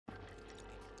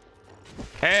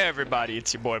Hey everybody,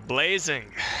 it's your boy Blazing.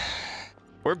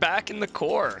 We're back in the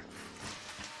core.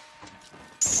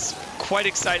 It's quite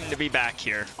exciting to be back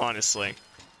here, honestly.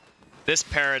 This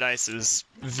paradise is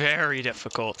very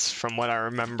difficult from what I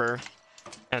remember.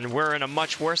 And we're in a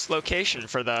much worse location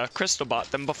for the crystal bot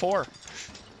than before.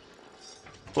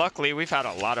 Luckily, we've had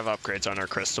a lot of upgrades on our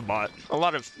crystal bot. A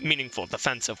lot of meaningful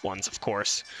defensive ones, of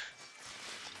course.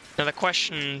 Now the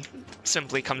question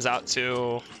simply comes out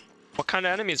to, what kind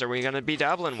of enemies are we going to be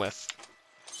dabbling with?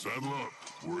 Saddle up.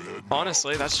 We're heading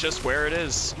Honestly, that's just where it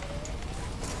is.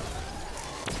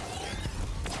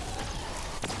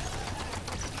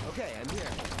 Okay, I'm here.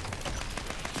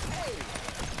 Hey!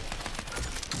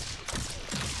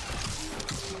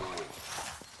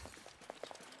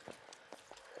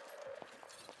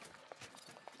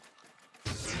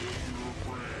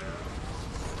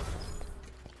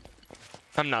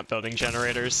 I'm not building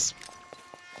generators.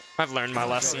 I've learned my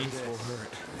lesson.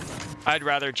 I'd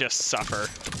rather just suffer.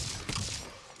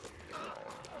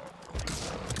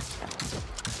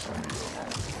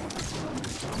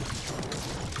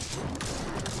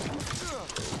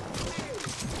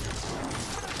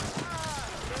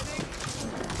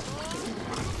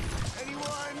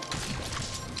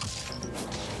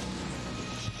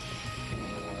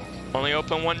 Only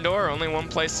open one door, only one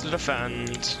place to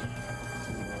defend.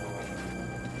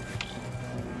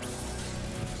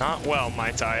 Not well,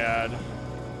 might I add.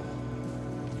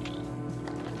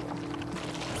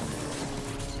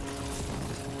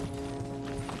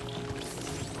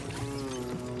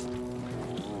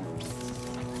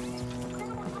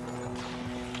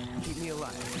 Keep me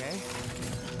alive, okay?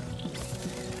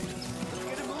 Let's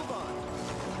get a move on.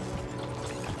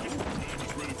 He's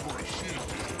ready for a shift.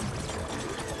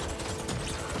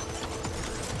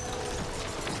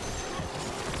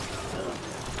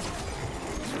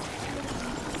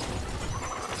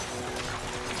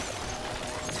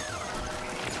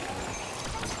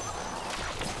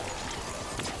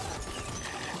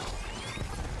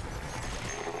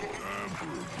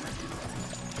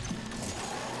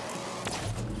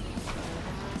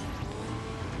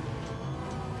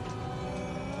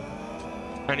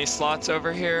 Any slots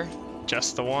over here?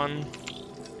 Just the one.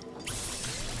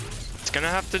 It's gonna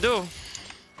have to do.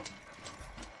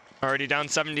 Already down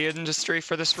 70 industry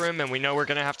for this room, and we know we're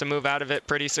gonna have to move out of it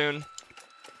pretty soon.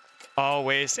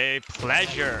 Always a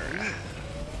pleasure.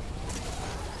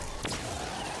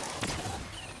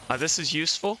 This is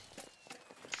useful.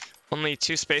 Only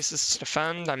 2 spaces to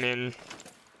defend. I mean,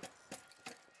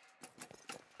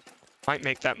 might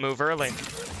make that move early.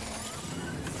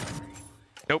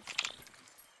 Nope.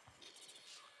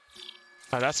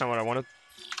 That's not what I wanted.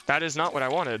 That is not what I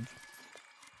wanted.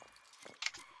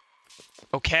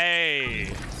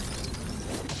 Okay.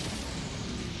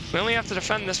 We only have to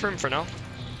defend this room for now.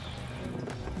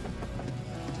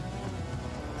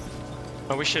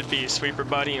 Oh, we should be sweeper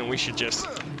buddy, and we should just,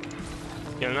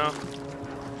 you know.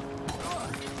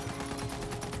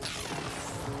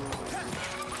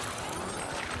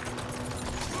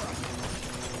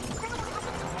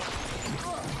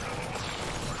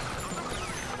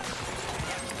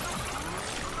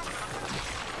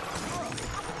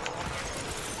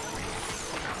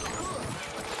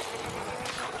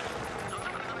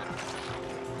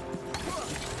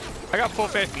 I got full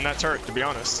faith in that turret, to be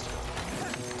honest.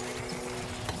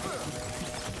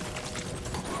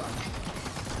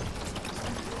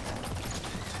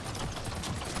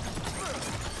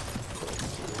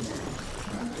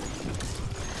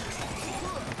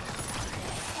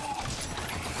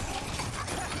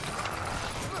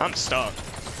 I'm stuck.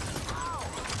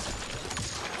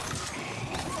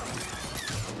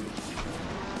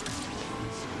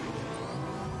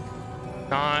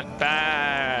 Not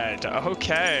bad.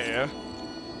 Okay.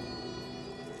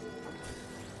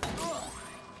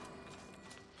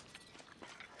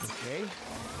 Okay,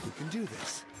 we can do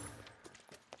this.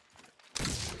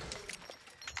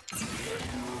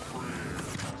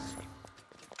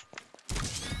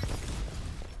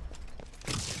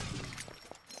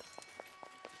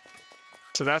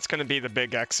 So that's going to be the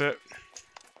big exit.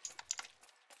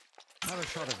 Have a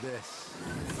shot of this.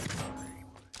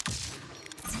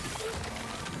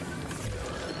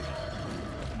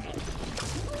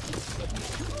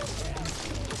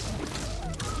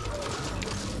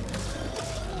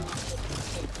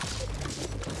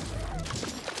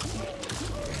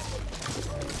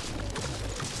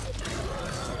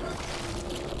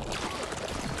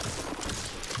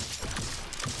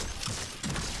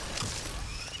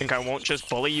 Think I won't just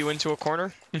bully you into a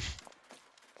corner? I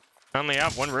only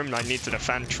have one room I need to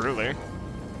defend, truly.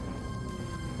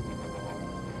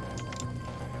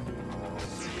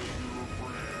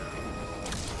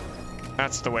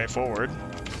 That's the way forward.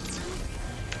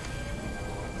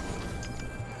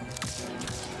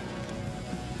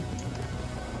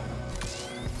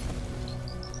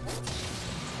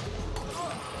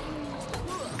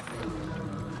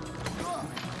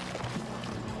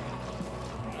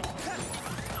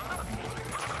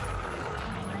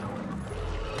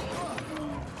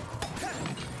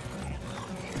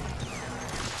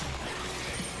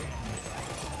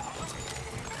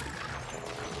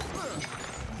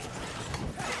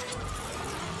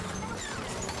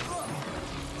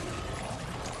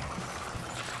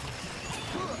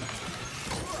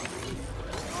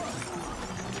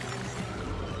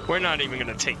 We're not even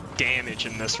gonna take damage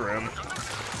in this room.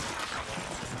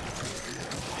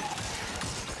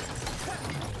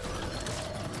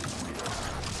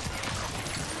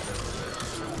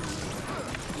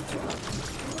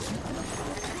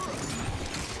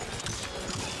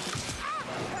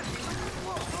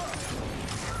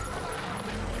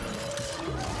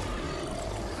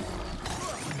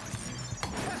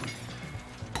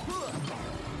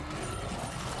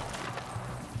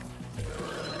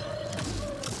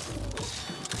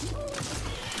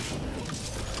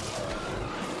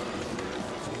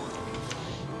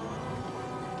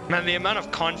 Man, the amount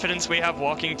of confidence we have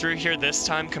walking through here this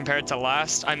time compared to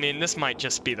last, I mean, this might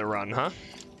just be the run, huh?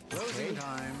 Closing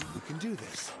time. We can do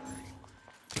this.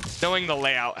 Knowing the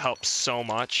layout helps so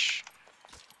much.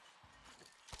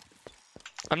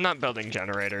 I'm not building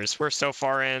generators. We're so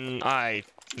far in,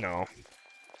 no.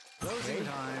 Closing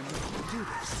time. We can do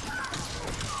this.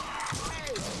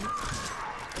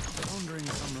 Pondering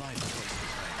some light choices.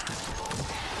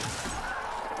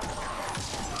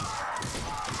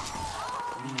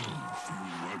 You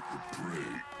like the prey,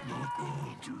 not the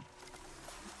hunter.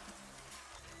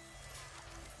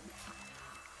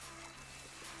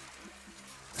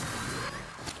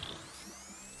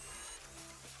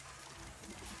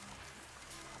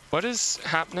 What is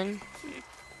happening?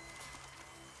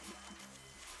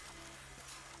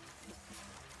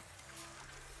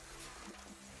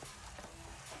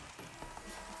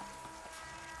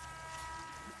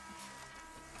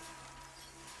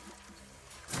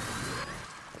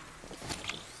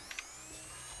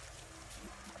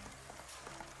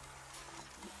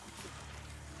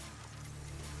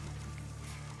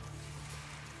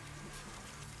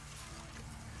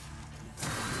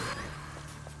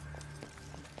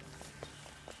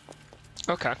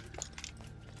 Okay.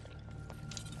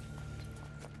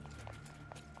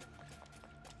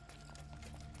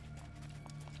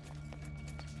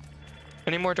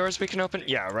 Any more doors we can open?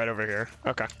 Yeah, right over here.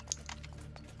 Okay.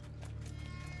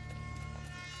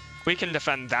 We can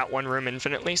defend that one room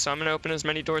infinitely, so I'm gonna open as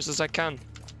many doors as I can.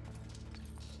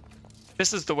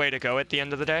 This is the way to go at the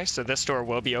end of the day, so this door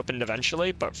will be opened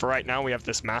eventually, but for right now we have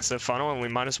this massive funnel and we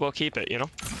might as well keep it, you know?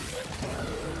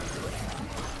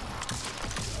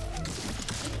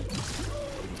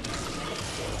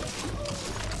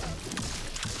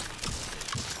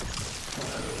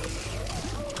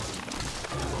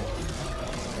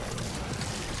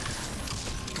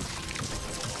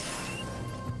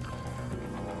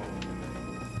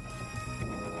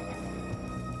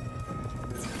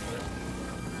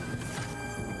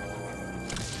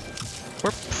 We're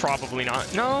probably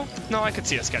not. No, I could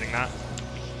see us getting that.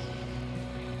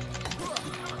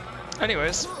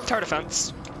 Anyways, tower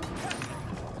defense.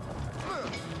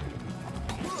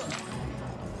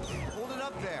 Hold it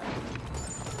up there.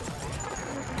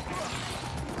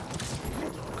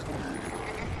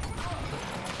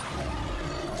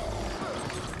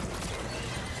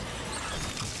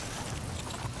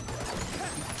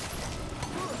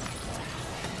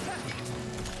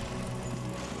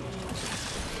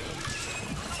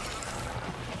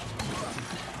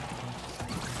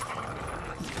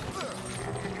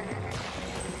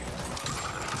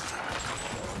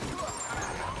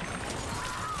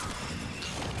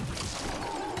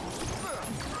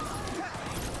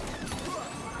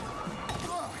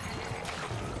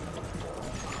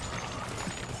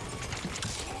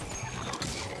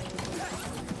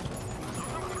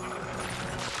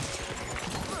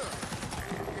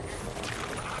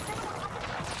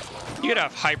 You could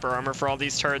have hyper armor for all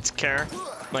these turrets, Care.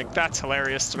 Like, that's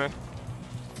hilarious to me.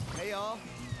 Hey, y'all.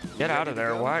 Get out of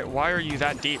there. Why are you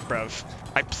that deep, bruv?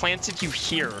 I planted you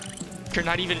here. You're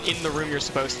not even in the room you're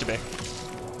supposed to be.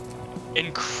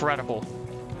 Incredible.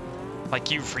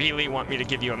 Like, you really want me to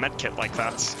give you a medkit like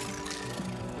that?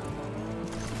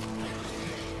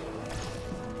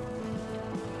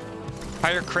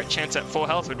 Higher crit chance at full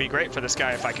health would be great for this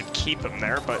guy if I could keep him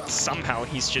there, but somehow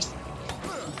he's just...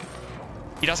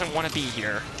 He doesn't want to be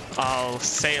here. I'll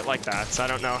say it like that. I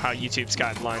don't know how YouTube's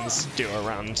guidelines do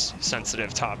around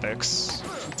sensitive topics,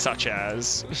 such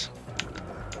as...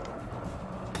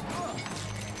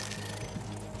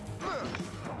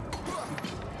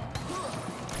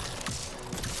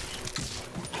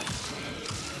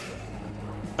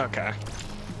 Okay.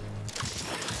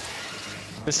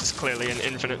 This is clearly an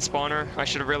infinite spawner. I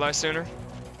should have realized sooner.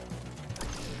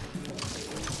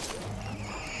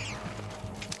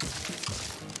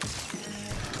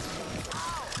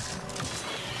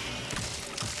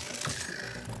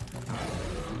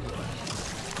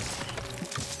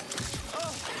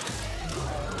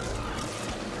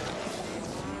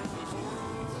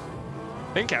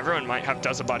 I think everyone might have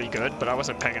does a body good, but I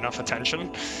wasn't paying enough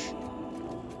attention.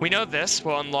 We know this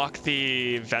will unlock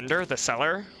the vendor, the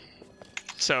seller,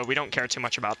 so we don't care too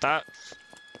much about that.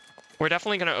 We're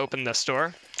definitely going to open this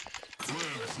door. I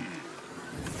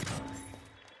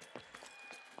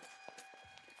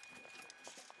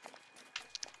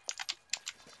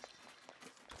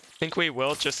think we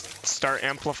will just start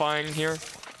amplifying here.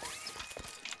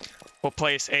 We'll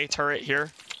place a turret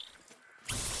here.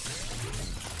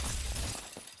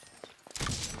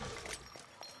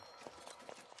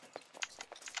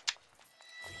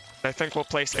 I think we'll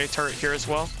place a turret here as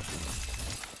well.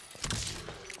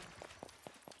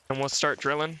 And we'll start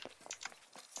drilling.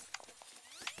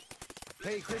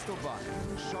 Hey, Crystal Bot,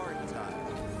 shard time.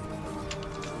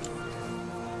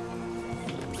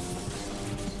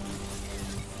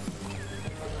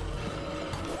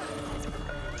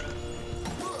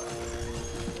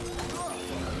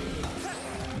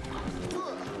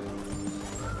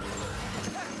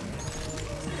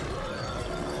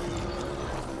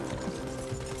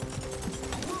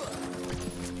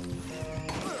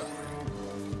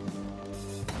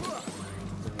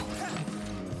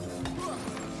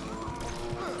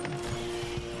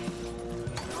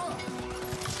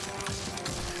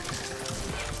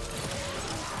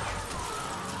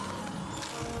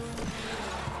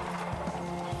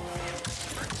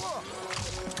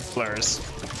 Blurs.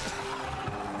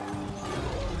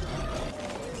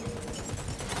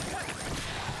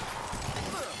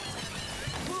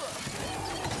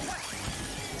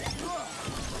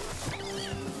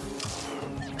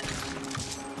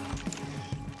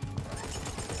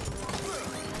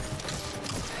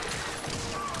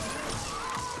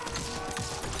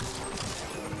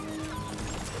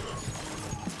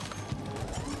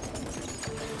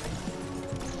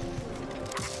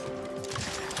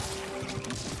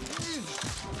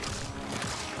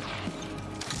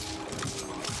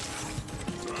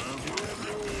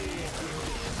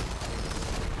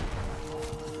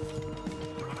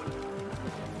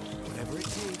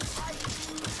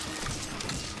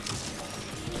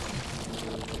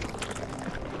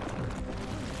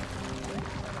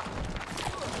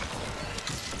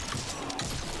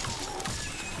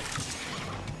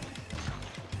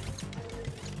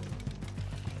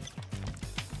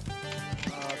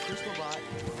 Crystal Bot,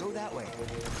 go that way.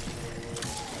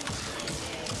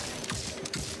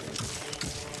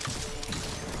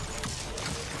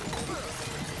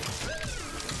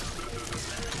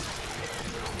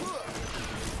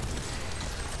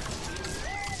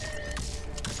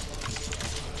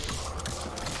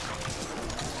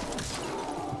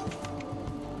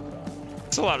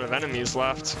 There's a lot of enemies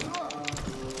left.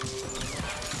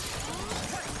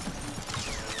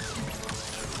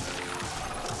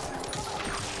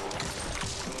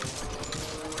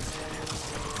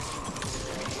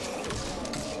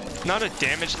 Not a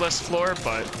damage-less floor,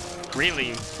 but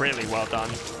really, really well done.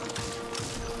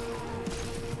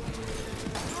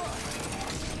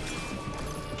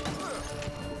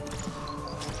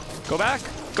 Go back!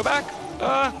 Go back!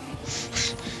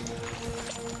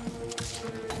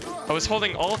 I was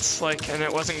holding alt, like, and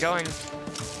it wasn't going.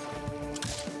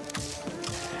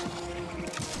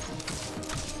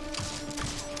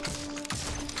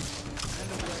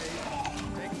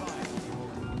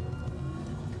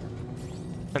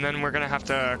 And then we're gonna have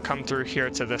to come through here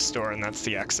to this door, and that's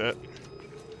the exit.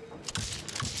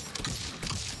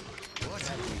 What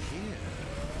have we here?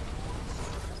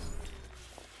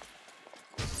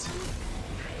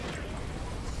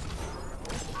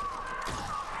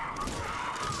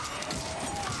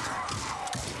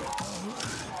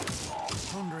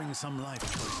 Pondering some life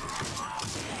choices.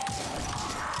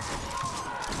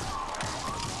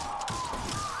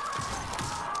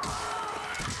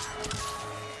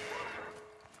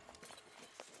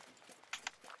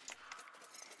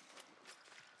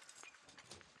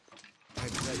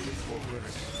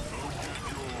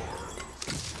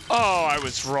 Oh, I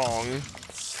was wrong.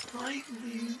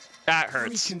 Slightly That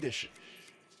hurts. condition.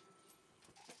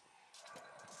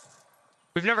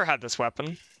 We've never had this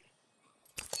weapon.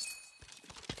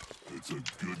 It's a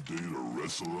good day to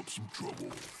wrestle up some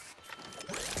trouble.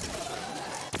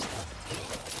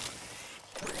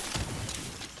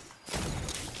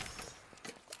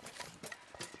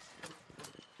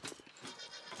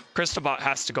 Crystalbot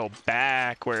has to go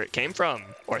back where it came from,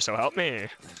 or so help me.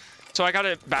 So I got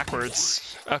it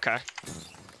backwards. Okay.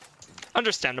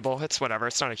 Understandable. It's whatever.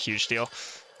 It's not a huge deal.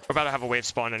 We're about to have a wave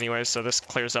spawn anyway, so this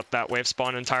clears up that wave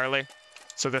spawn entirely.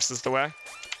 So this is the way.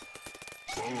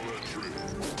 Follow that trail.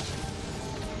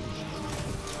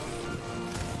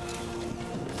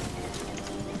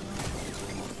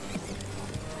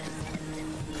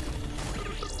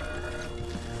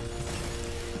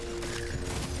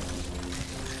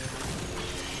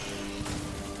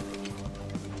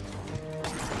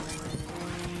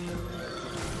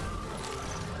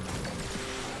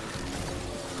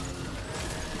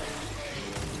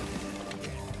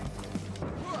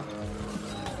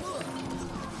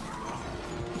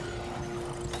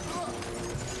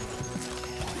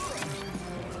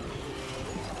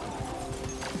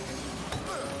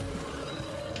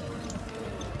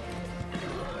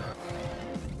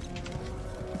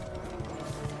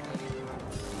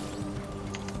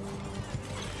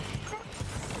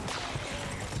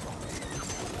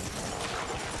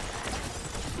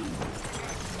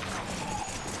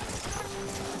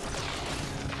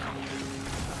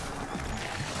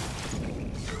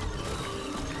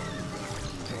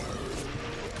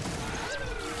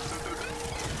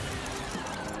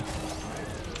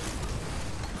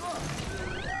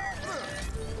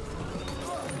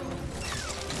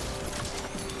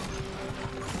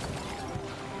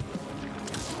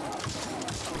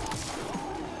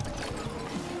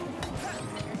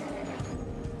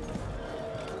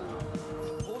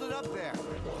 Hold it up there.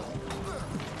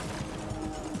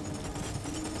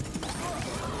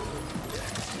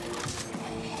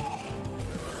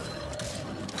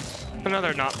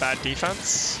 Another not bad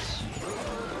defense.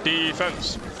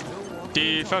 Defense.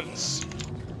 Defense.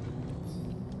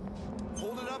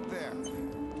 Hold it up there.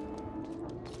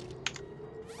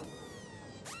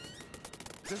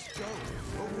 Just go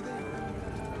over there.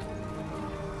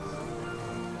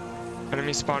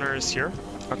 Enemy spawner is here.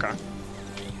 Okay.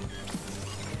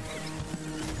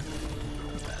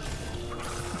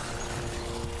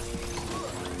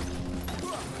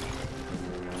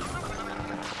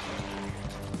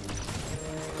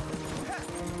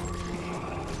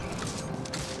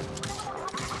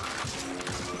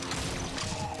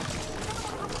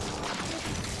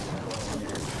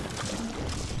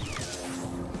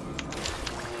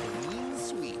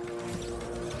 Sweet.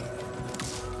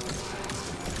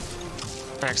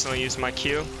 I accidentally used my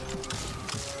Q.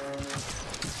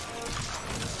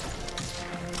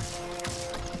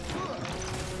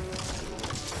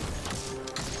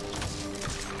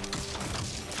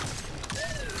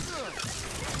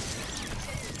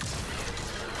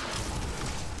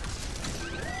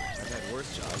 I've had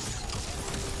worse jobs.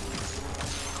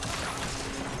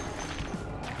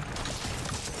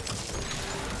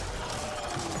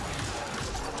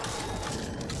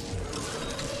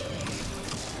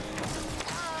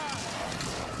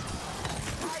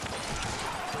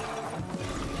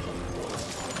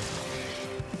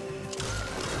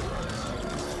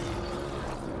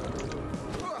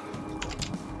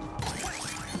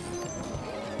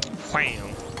 Wham.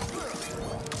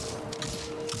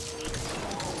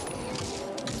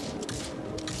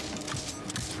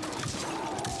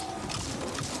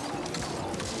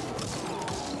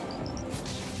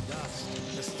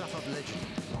 Dust, the stuff of legend,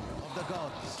 of the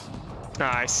gods.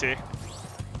 Ah, I see.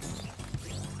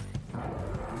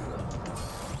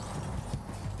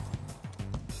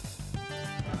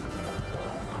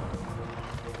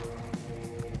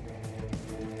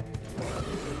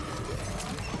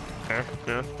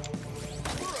 Yeah.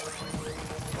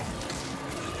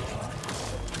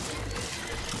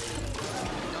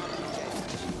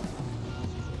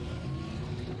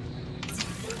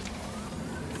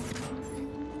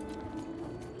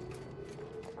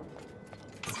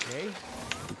 Okay,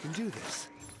 we can do this.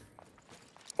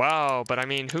 Wow, but I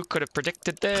mean, who could have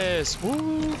predicted this?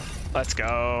 Woo! Let's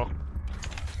go.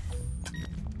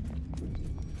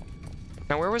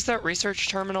 Now, where was that research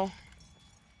terminal?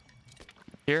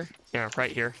 Here? Yeah,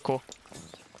 right here. Cool.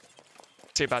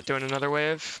 See about doing another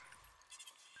wave.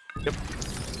 Yep.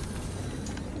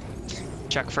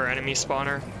 Check for enemy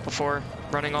spawner before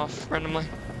running off randomly.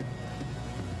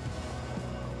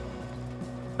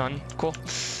 None. Cool.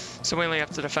 So we only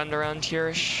have to defend around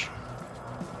here-ish.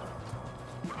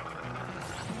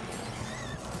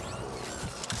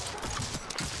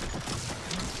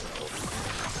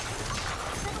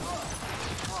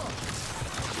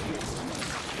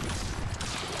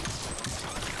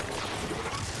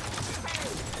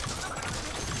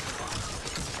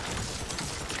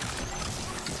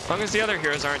 long as the other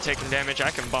heroes aren't taking damage,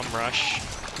 I can bum rush.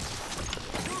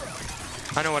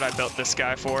 I know what I built this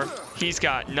guy for. He's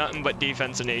got nothing but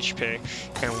defense and HP,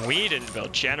 and we didn't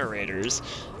build generators,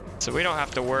 so we don't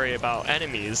have to worry about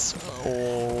enemies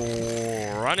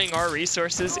running our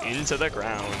resources into the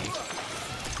ground.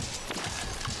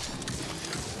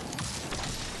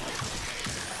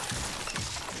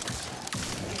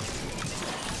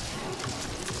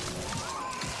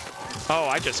 Oh,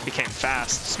 I just became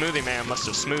fast. Smoothie Man must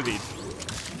have smoothied.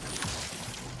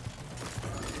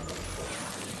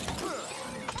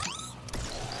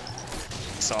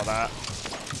 Saw that.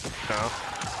 No.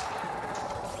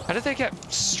 How did they get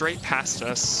straight past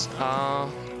us?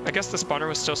 I guess the spawner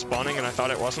was still spawning and I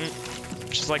thought it wasn't,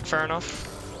 which is like fair enough.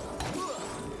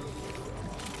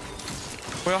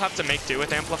 We'll have to make do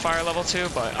with amplifier level 2,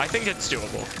 but I think it's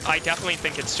doable. I definitely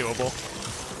think it's doable.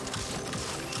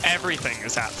 Everything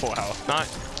is at full health, not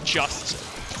just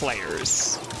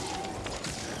players.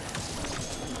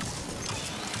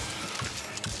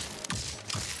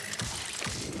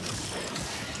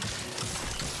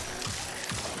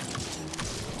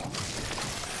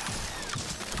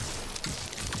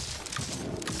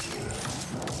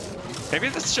 Maybe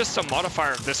that's just a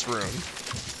modifier of this room.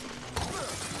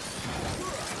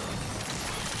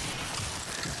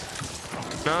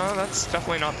 No, that's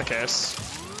definitely not the case.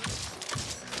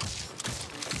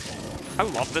 I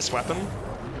love this weapon.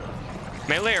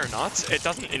 Melee or not, it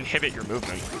doesn't inhibit your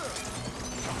movement.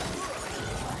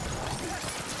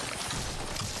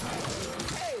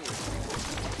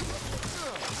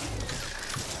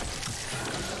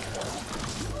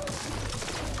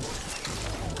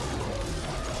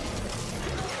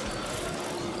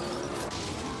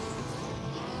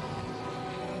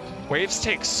 Waves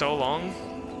take so long.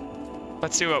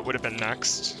 Let's see what would have been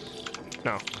next.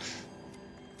 No.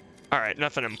 Alright,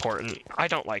 nothing important. I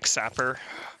don't like Sapper.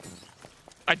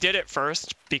 I did it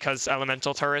first because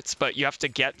elemental turrets, but you have to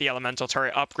get the elemental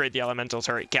turret, upgrade the elemental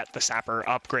turret, get the Sapper,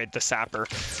 upgrade the Sapper.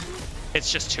 It's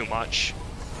just too much.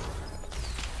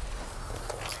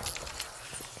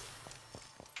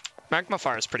 Magma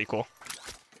Fire is pretty cool.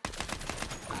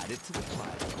 Add it to the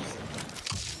pile.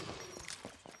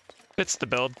 Fits the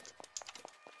build.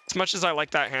 As much as I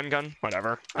like that handgun,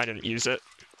 whatever. I didn't use it.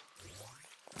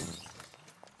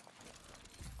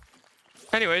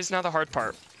 Anyways, now the hard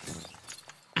part.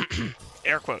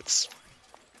 Air quotes.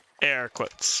 Air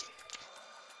quotes.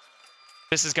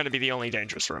 This is going to be the only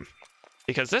dangerous room.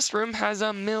 Because this room has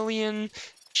a million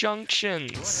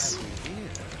junctions.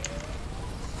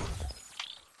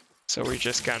 So we're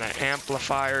just going to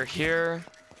amplifier here.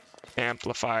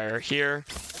 Amplifier here.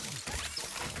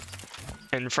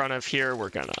 In front of here, we're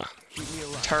going to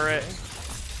turret.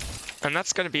 And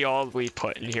that's going to be all we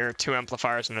put in here, 2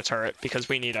 amplifiers and a turret, because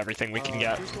we need everything we can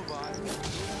get.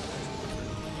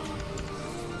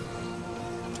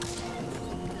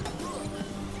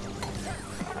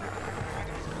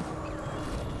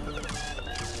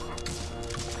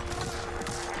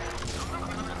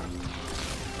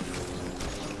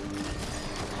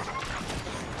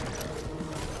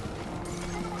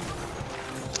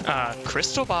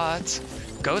 Crystal bots,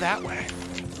 go that way.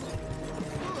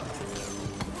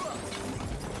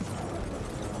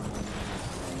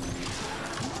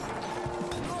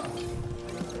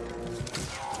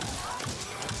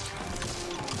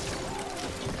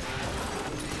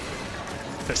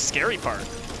 The scary part.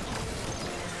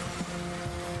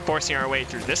 Forcing our way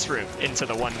through this room into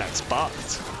the one that's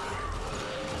bugged.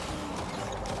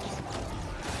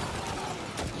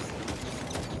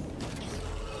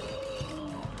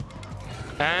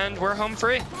 And we're home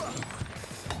free.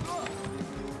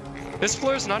 This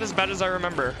floor is not as bad as I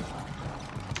remember.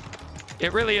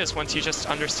 It really is once you just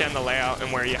understand the layout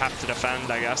and where you have to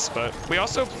defend, I guess. But we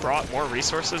also brought more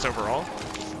resources overall.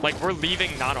 Like, we're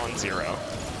leaving not on 0.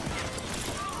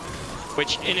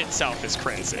 Which in itself is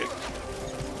crazy.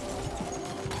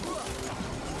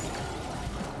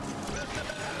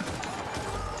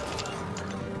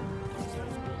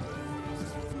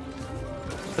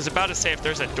 I was about to say if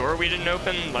there's a door we didn't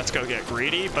open, let's go get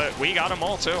greedy, but we got them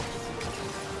all too.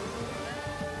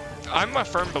 I'm a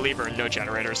firm believer in no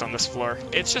generators on this floor.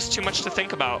 It's just too much to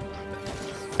think about.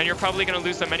 And you're probably going to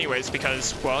lose them anyways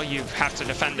because, well, you have to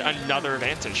defend another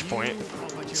vantage point.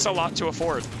 It's a lot to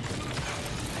afford.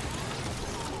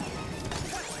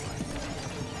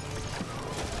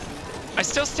 I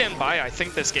still stand by, I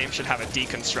think this game should have a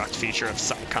deconstruct feature of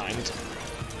some kind.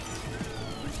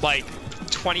 Like,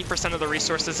 20% of the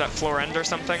resources at floor end or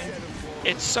something.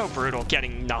 It's so brutal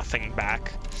getting nothing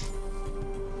back.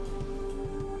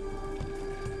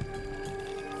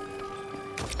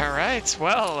 Alright,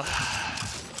 well,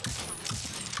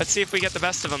 Let's see if we get the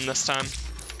best of them this time.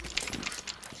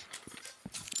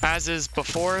 As is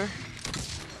before,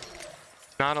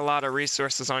 not a lot of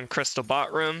resources on Crystal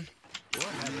Bot Room.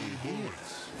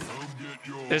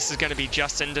 This is going to be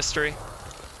just industry.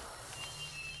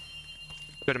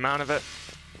 Good amount of it.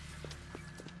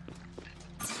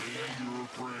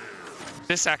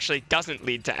 This actually doesn't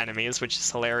lead to enemies, which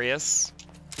is hilarious.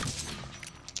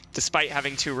 Despite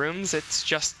having 2 rooms, it's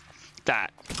just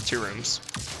that, 2 rooms.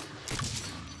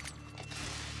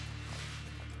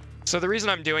 So the reason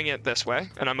I'm doing it this way,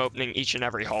 and I'm opening each and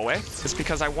every hallway, is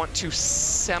because I want to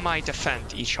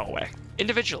semi-defend each hallway,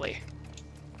 individually.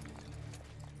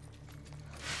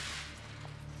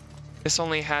 This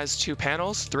only has 2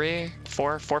 panels, 3,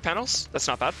 4 panels. That's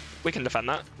not bad. We can defend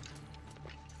that.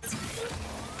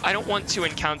 I don't want to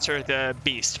encounter the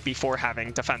beast before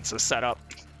having defenses set up.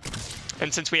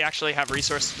 And since we actually have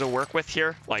resources to work with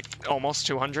here, like almost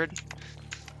 200,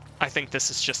 I think this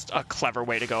is just a clever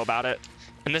way to go about it.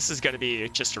 And this is going to be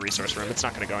just a resource room. It's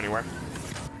not going to go anywhere.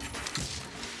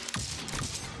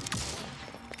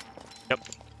 Yep.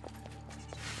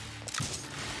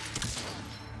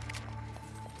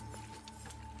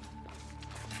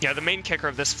 Yeah, the main kicker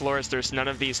of this floor is there's none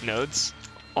of these nodes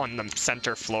on the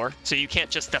center floor. So you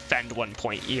can't just defend one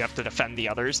point, you have to defend the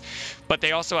others. But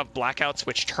they also have blackouts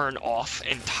which turn off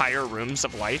entire rooms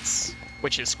of lights,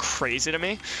 which is crazy to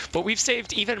me. But we've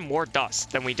saved even more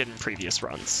dust than we did in previous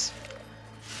runs.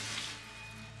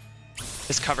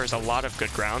 This covers a lot of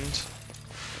good ground.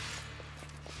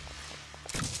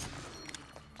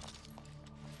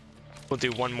 We'll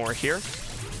do one more here.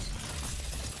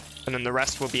 And then the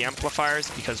rest will be amplifiers,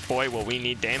 because boy, will we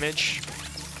need damage.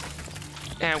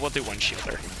 And we'll do 1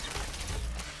 shielder.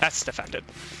 That's defended.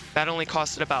 That only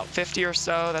costed about 50 or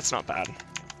so. That's not bad.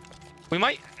 We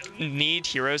might need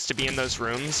heroes to be in those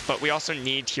rooms, but we also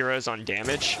need heroes on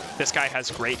damage. This guy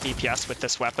has great DPS with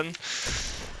this weapon.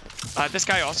 This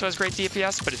guy also has great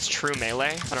DPS, but it's true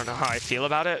melee. I don't know how I feel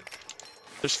about it.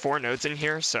 There's 4 nodes in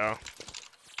here, so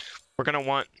we're gonna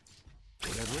want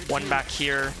 1 back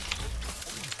here.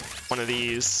 One of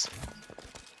these.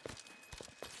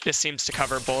 This seems to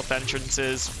cover both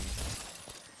entrances.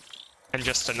 And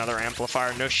just another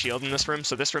amplifier. No shield in this room,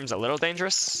 so this room's a little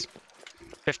dangerous.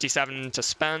 57 to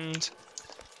spend.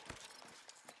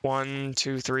 1,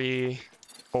 2, 3,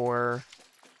 4.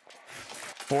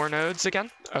 4 nodes again.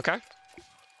 Okay.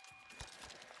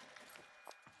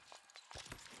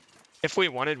 If we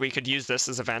wanted, we could use this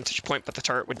as a vantage point, but the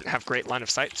turret wouldn't have great line of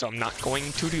sight, so I'm not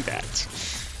going to do that.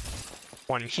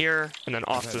 1 here, and then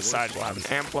off to the side we'll have an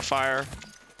amplifier.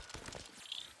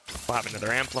 We'll have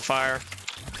another amplifier.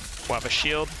 We'll have a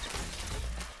shield.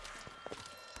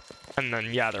 And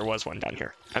then, yeah, there was 1 down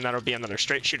here. And that'll be another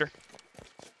straight shooter.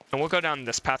 And we'll go down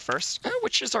this path first,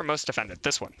 which is our most defended.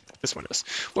 This one. This one is.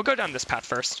 We'll go down this path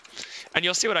first. And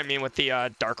you'll see what I mean with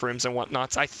the dark rooms and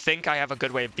whatnots. I think I have a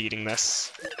good way of beating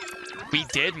this. We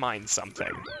did mine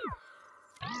something.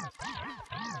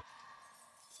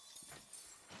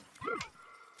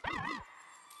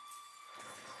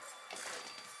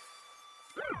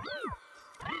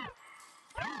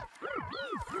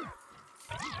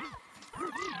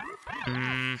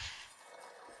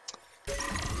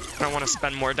 I don't want to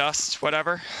spend more dust,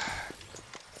 whatever.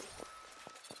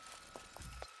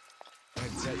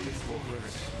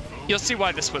 You'll see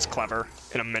why this was clever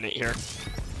in a minute here.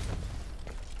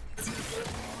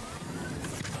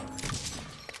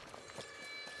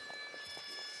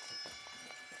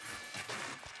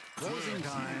 Closing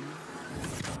time.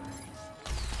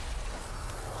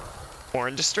 More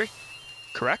industry,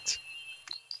 correct?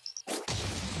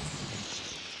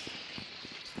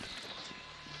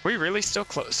 We really still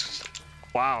close.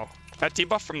 Wow, that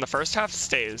debuff from the first half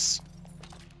stays.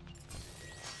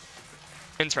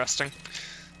 Interesting.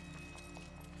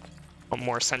 1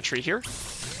 more sentry here.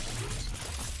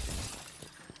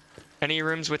 Any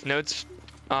rooms with nodes?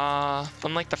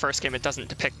 Unlike the first game, it doesn't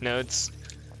depict nodes.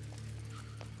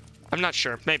 I'm not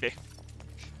sure, maybe.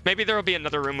 Maybe there will be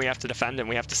another room we have to defend and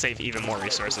we have to save even more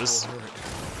resources.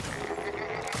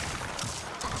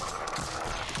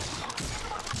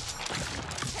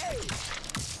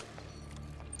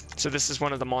 So this is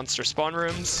one of the monster spawn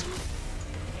rooms.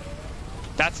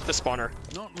 That's the spawner.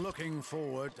 Not looking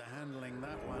forward to handling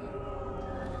that one.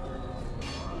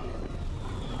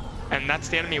 And that's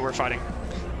the enemy we're fighting.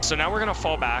 So now we're gonna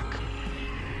fall back.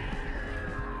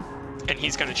 And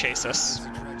he's gonna chase us.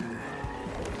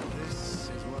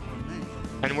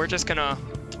 And we're just gonna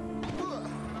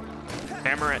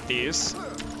hammer at these.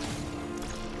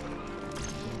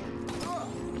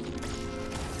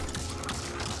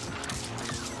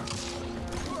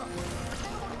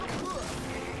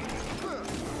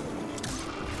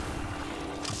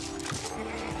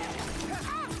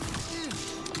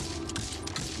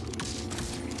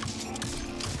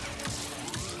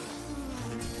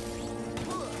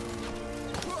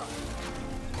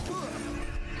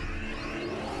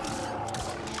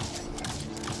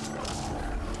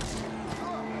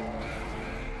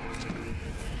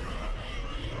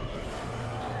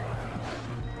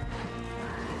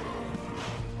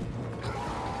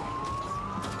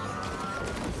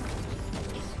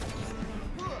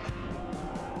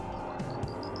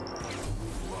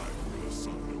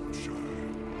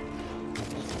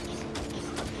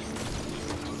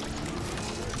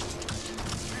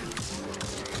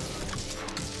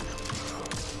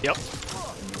 Yep.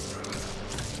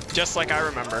 Just like I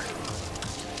remember.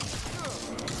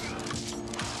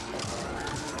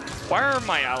 Why are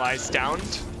my allies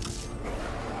downed?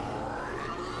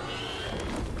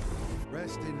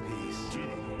 Rest in peace.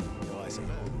 Though I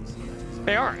suppose.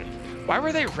 They aren't. Why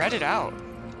were they redded out?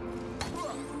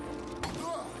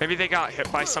 Maybe they got hit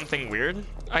by something weird,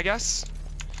 I guess?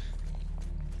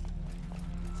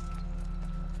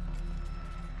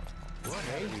 What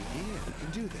are we here? We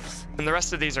can do this. And the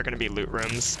rest of these are going to be loot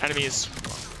rooms. Enemies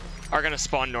are going to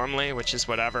spawn normally, which is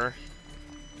whatever.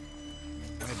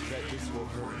 I bet this will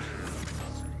hurt.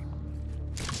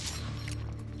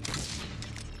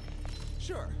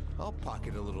 Sure, I'll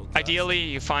pocket a little dust. Ideally,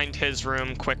 you find his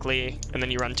room quickly, and then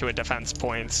you run to a defense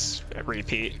point,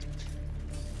 repeat.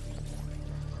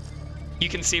 You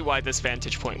can see why this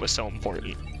vantage point was so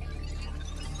important.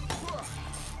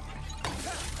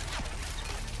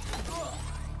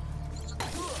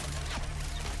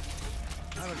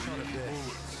 Have a shot at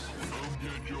this. Come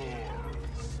get yours.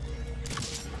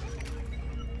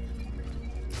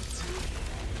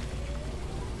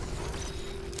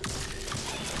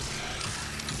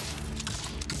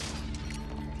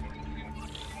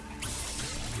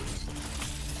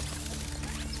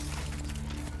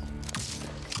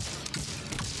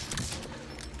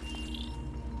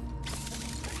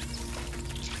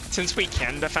 Since we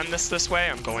can defend this way,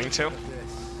 I'm going to.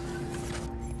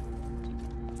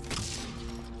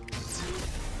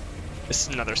 This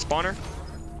is another spawner.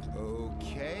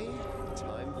 Okay,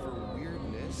 time for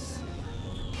weirdness.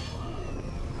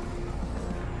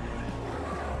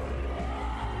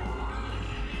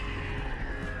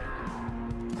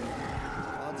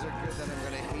 Odds are good that I'm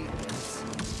gonna hate this.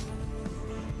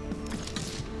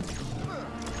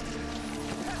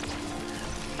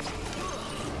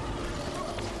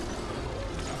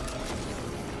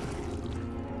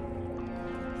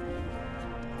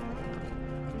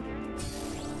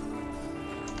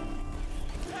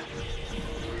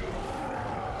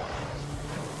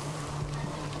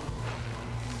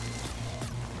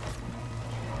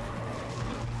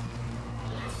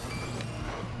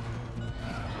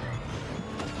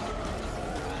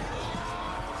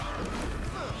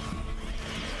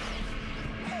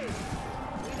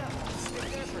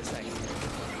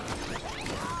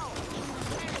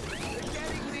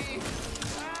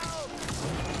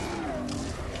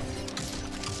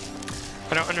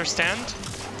 I don't understand.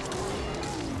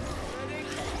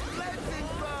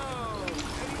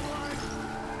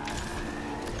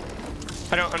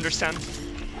 I don't understand.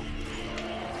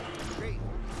 Great.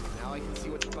 Now I can see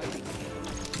what's fighting.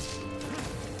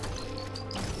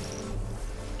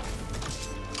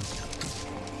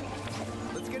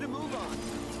 Let's get a move on.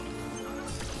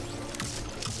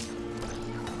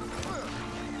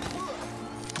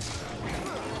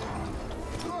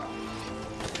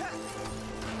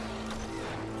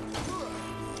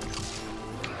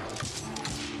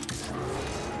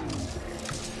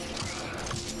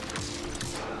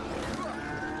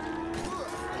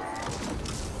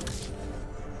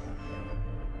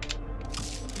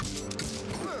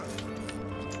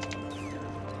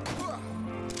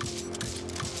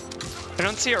 I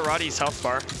don't see Eriaudy's health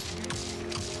bar.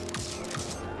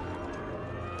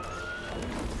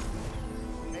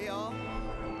 Hey all,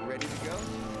 ready to go?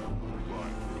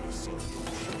 Right for the sun.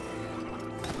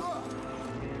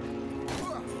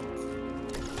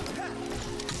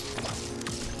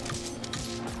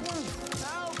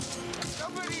 Help!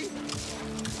 Somebody!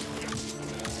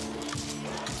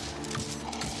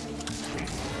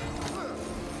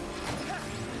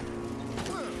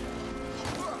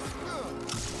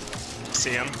 See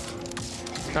him.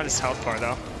 Not his health bar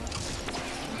though.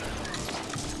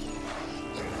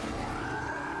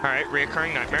 Alright,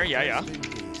 reoccurring nightmare. Yeah, yeah. Did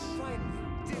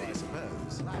I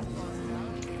suppose?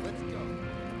 Let's go.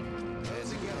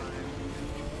 There's a go.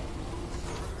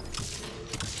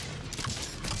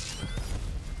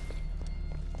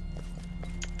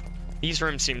 These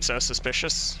rooms seem so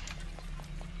suspicious.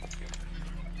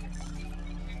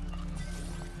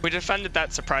 We defended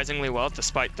that surprisingly well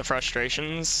despite the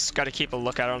frustrations. Got to keep a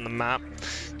lookout on the map.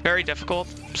 Very difficult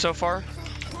so far,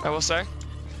 I will say.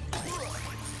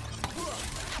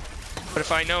 But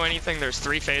if I know anything, there's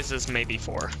 3 phases, maybe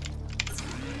 4.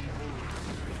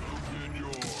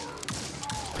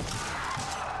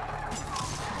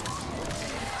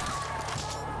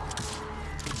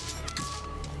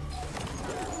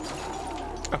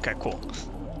 Okay, cool.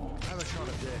 Have a shot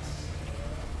at this.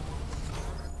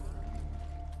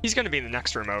 He's gonna be in the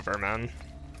next room over, man.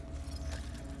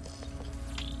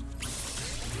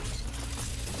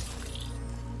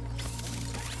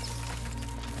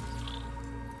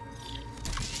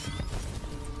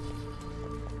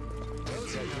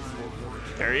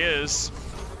 There he is.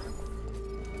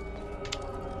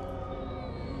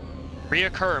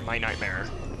 Reoccur, my nightmare.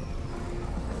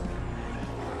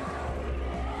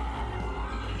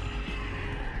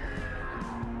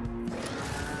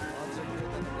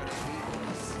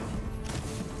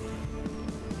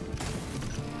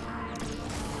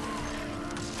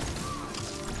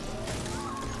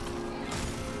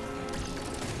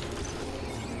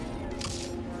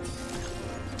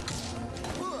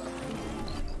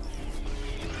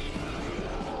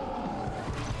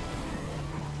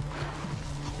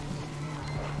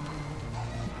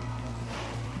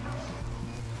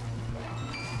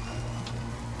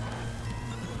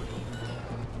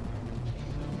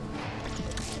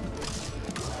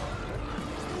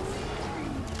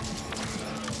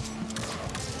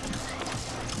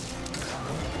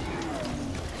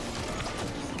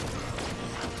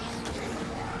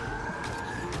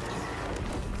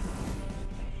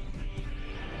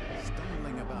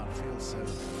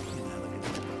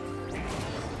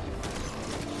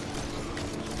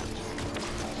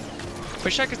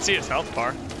 Wish I could see his health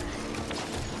bar.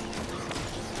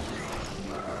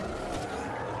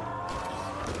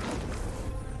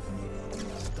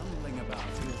 Stumbling about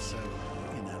feels so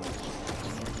inelegant.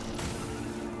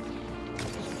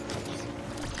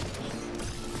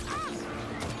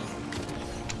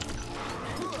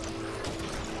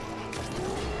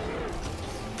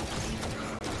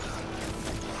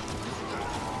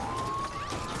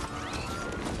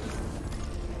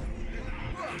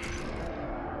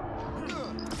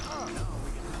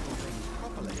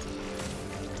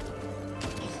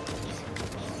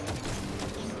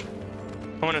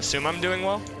 I want to assume I'm doing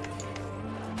well.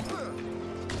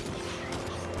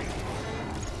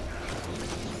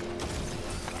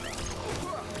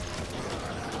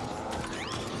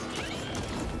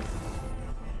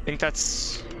 I think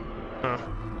that's... Huh.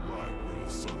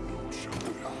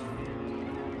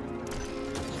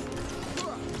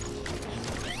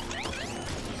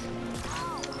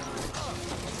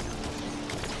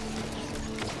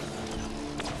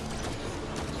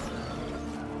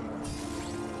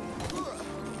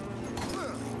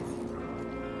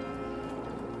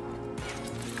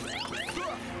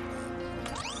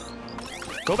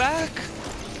 Go back!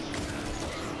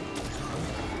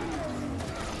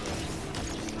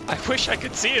 I wish I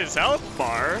could see his health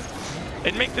bar.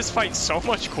 It'd make this fight so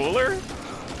much cooler.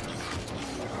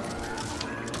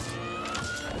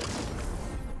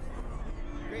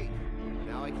 Great.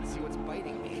 Now I can see what's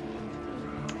biting me.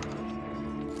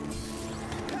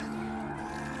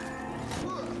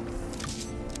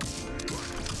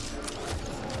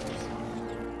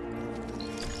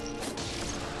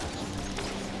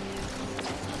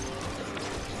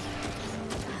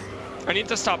 I need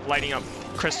to stop lighting up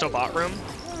Crystal Bot Room,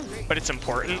 but it's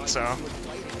important, so.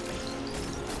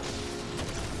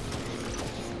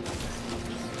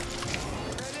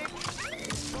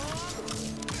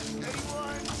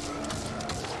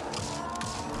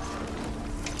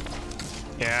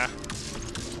 Yeah.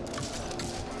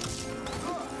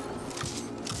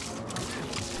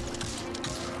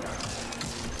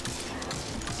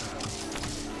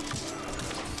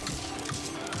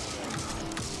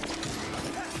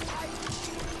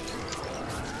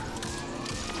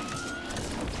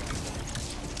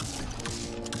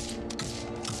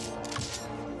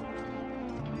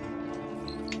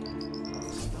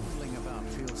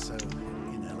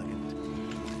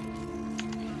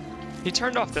 He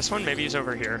turned off this one, maybe he's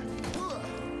over here.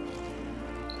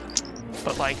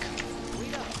 But like...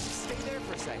 Wait up, stay there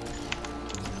for a second.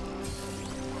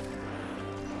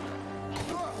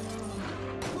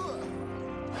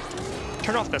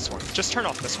 Turn off this one. Just turn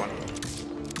off this one.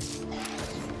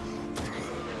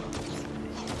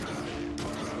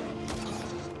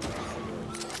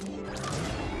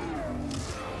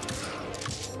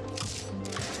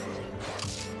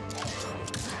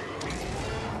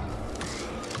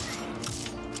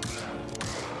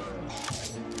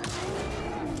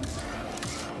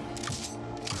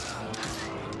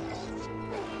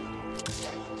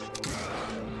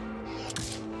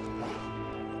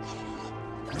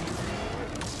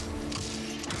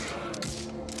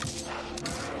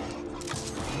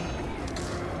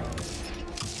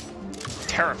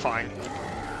 Terrifying.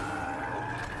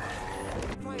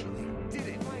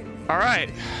 All right.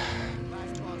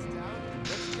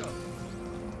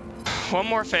 One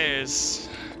more phase,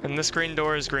 and this green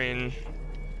door is green.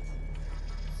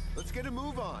 Let's get a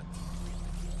move on.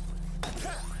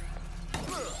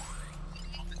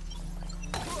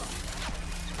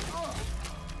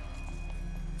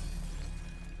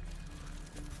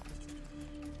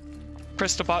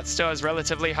 Crystal Bot still has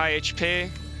relatively high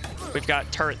HP. We've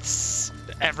got turrets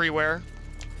everywhere.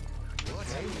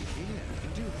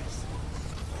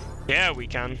 Yeah, we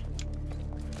can.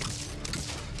 It's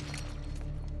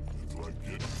like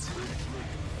getting straight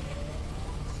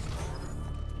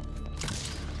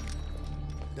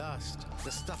Dust,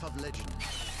 the stuff of legend,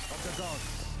 of the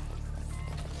gods.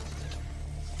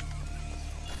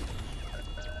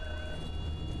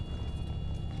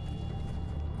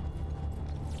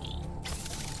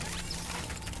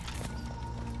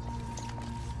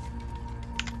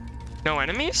 No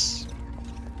enemies?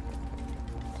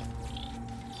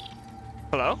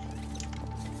 Hello?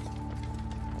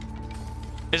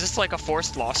 Is this like a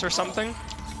forced loss or something?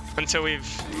 Until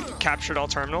we've captured all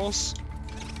terminals?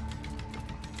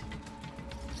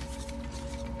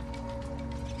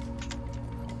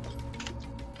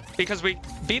 Because we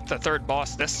beat the third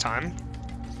boss this time.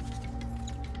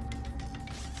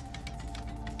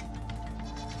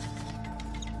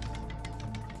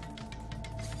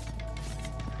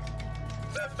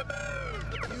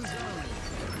 New zone,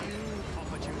 new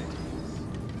opportunities.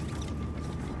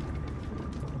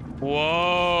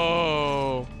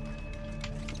 Whoa.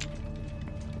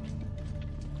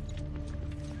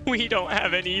 We don't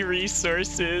have any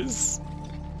resources.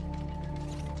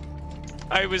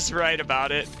 I was right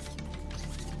about it.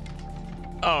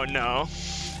 Oh no.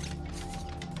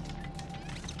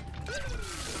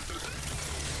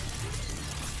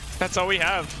 That's all we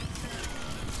have.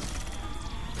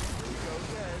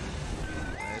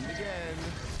 And again.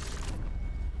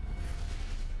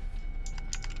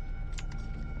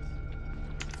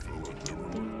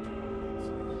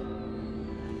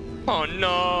 Oh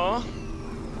no.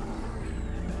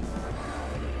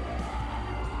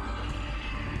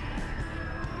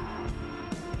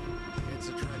 It's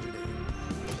a tragedy.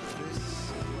 This is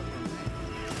what remains.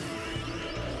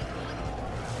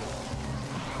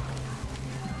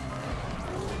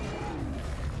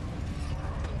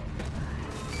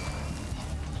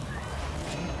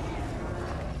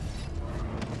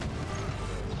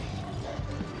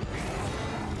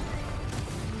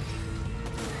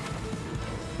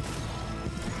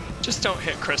 Just don't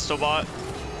hit Crystal Bot.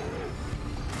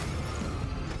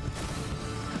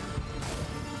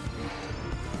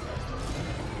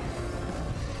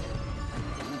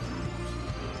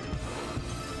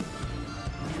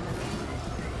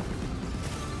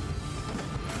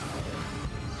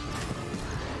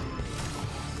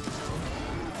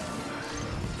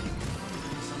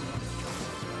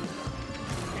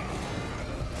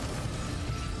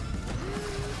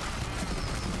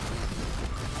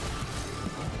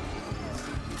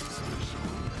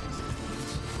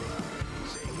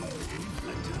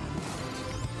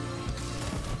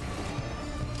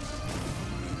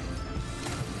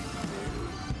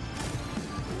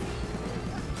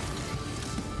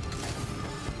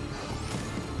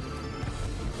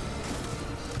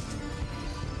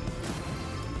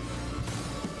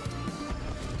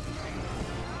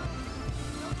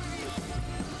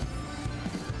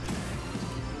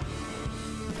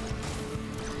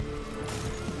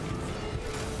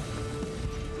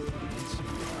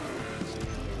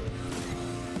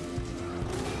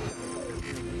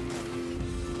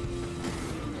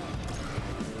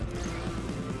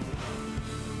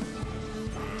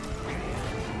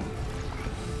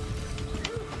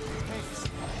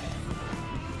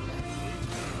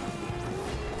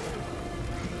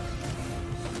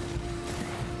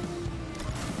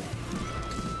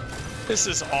 This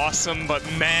is awesome, but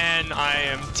man, I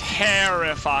am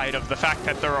terrified of the fact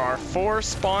that there are 4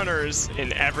 spawners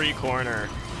in every corner.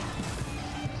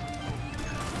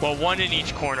 Well, 1 in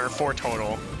each corner, 4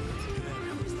 total.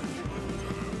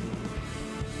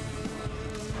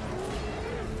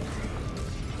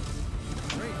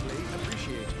 Greatly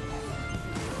appreciated.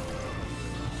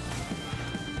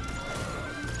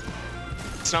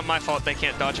 It's not my fault they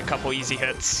can't dodge a couple easy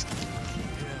hits.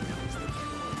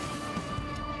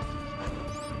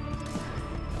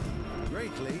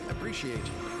 Greatly appreciated.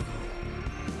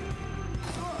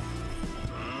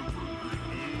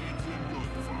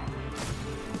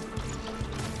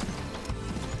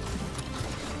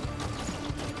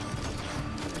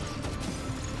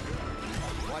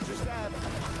 Watch your step.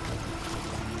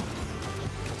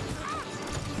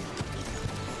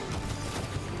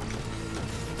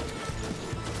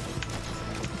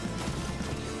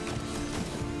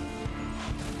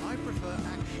 I prefer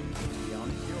action, to be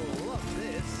honest. You'll love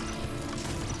this.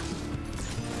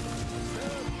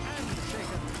 Serve and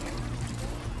shaken.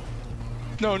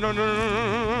 No, no, no, no, no,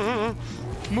 no, no, no.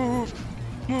 Move,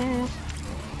 move.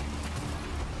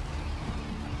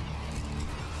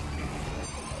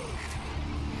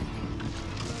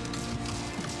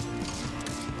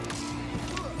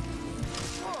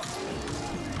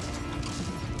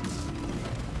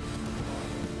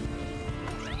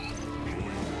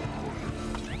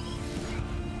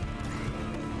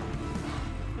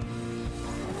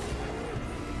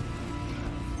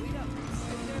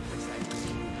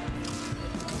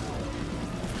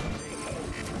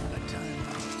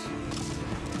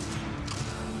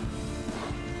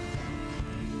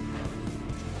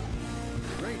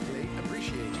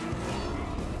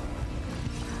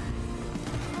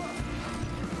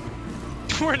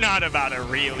 We're not about to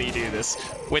really do this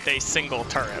with a single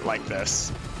turret like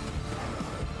this.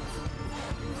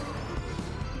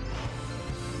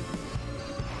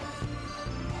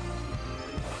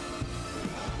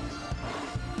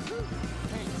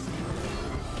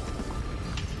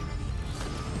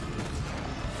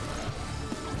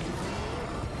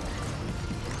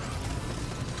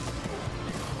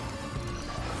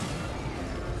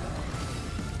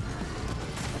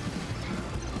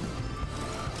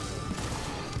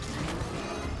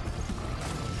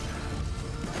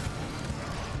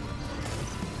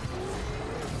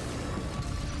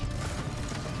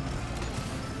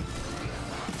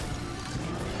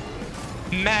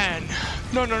 Man,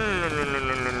 no, no, no, no, no, no,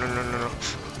 no, no, no, no, no.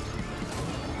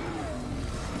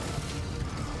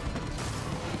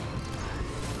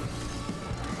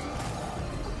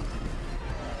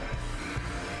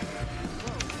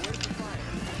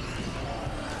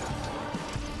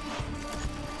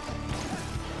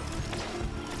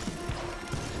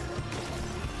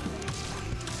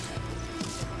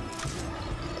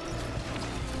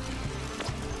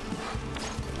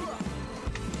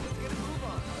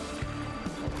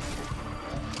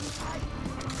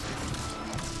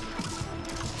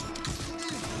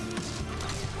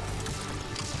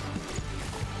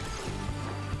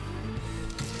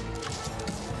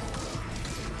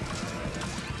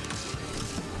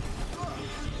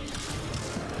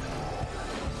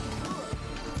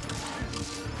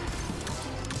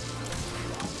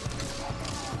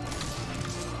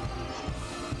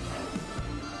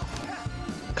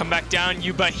 Come back down,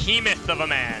 you behemoth of a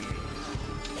man.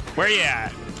 Where you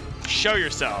at? Show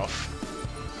yourself.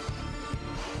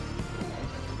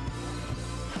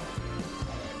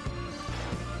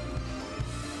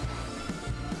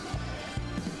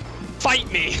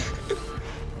 Fight me.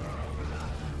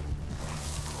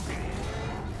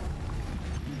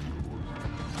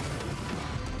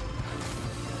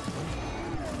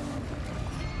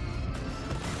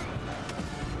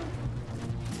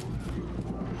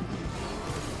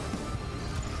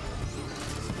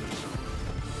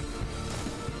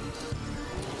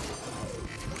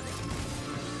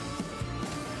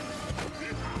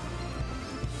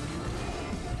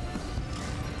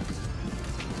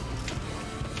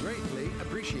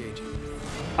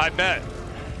 I bet.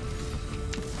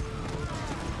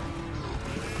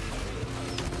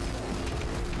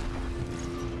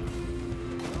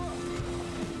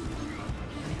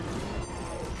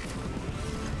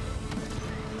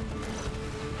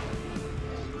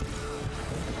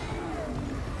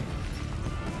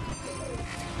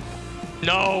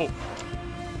 No.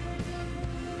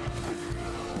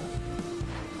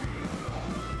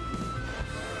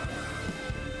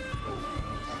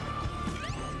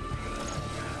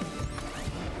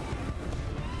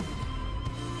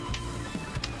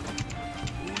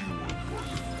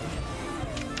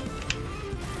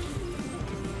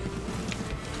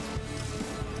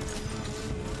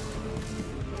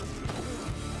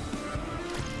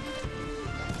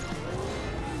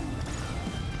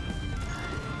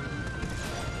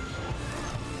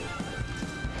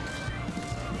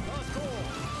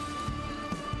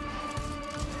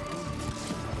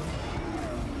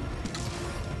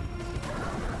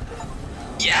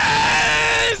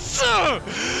 Yes!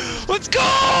 Let's go!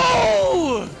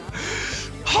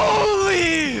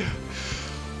 Holy!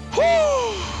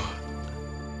 Whew!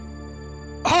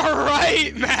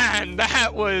 Alright, man,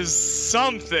 that was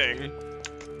something.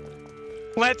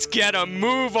 Let's get a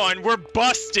move on. We're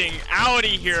busting outy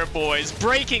here, boys.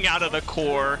 Breaking out of the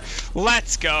core.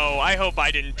 Let's go. I hope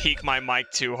I didn't peak my mic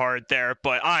too hard there,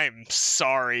 but I'm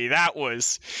sorry. That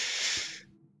was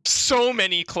so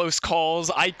many close calls.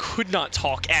 I could not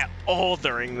talk at all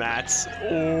during that.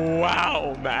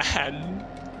 Wow, man.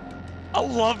 I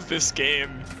love this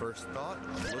game. First thought,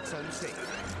 looks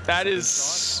unsafe. That is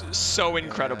so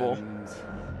incredible.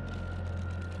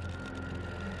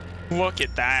 Look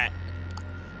at that.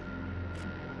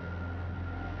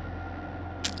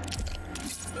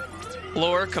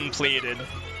 Lore completed.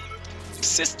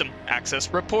 System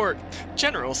access report.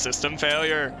 General system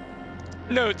failure.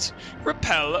 Note,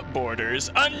 repel borders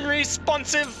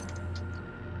unresponsive.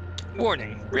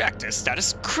 Warning, reactor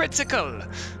status critical.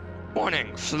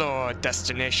 Warning, floor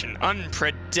destination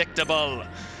unpredictable.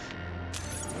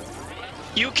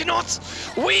 You cannot,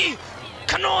 we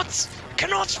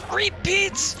cannot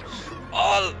repeat.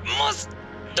 All must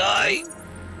die.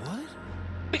 What?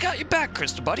 We got your back,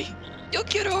 Crystal Buddy. You'll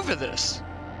get over this.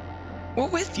 We're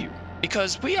with you,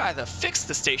 because we either fix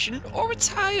the station or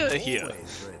retire here.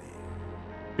 Always ready.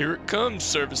 Here it comes,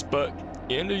 service butt.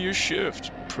 End of your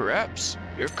shift. Perhaps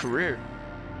your career.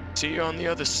 See you on the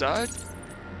other side.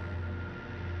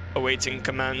 Awaiting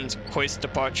command. Hoist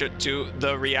departure to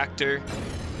the reactor.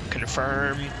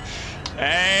 Confirm.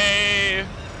 Hey!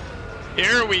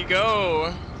 Here we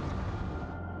go!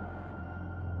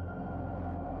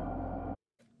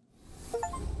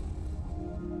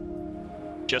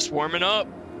 Just warming up.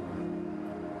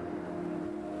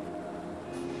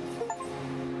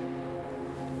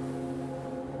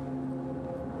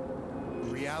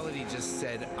 Reality just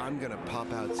said, I'm gonna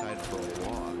pop outside for a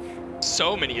walk.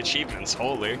 So many achievements,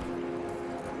 holy.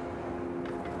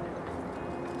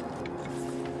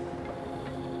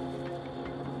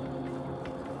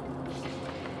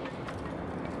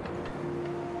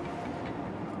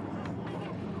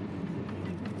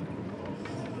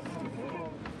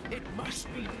 It must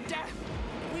be death!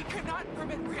 We cannot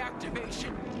permit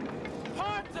reactivation!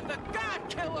 Hordes of the God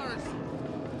Killers!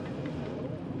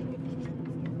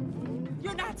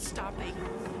 You're not stopping,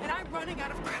 and I'm running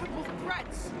out of credible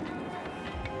threats!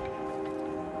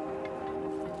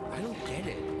 I don't get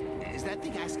it. Is that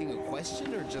thing asking a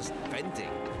question or just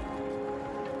venting?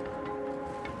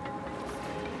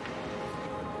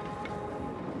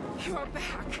 You're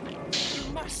back!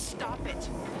 You must stop it!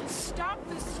 Stop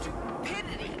the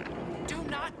stupidity! Do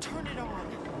not turn it on,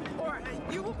 or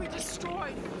you will be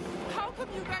destroyed! How come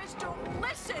you guys don't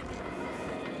listen?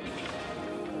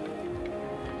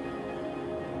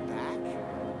 Back?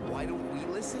 Why don't we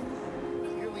listen?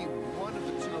 Clearly one of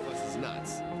the two of us is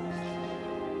nuts.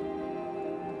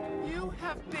 You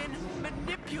have been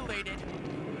manipulated.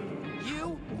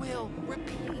 You will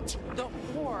repeat the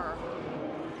horror.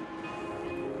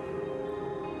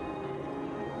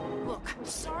 Look,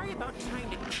 sorry about trying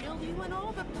to kill you and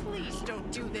all, but please don't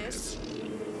do this.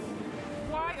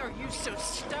 Why are you so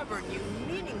stubborn, you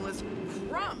meaningless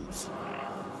crumbs?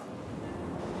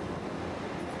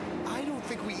 I don't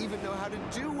think we even know how to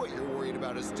do what you're worried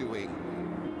about us doing.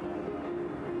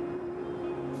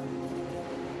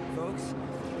 Folks,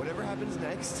 whatever happens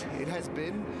next, it has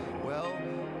been, well,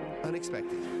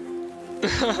 unexpected.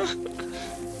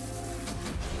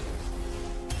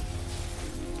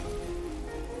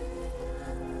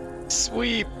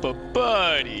 Sweep a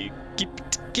buddy, keep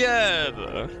it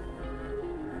together.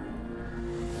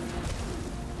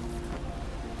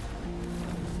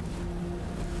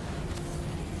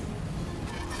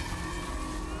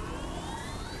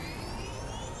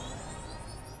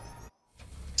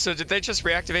 So did they just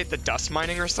reactivate the dust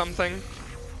mining or something?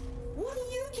 What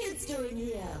are you kids doing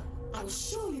here? I was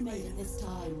sure you made it this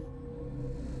time.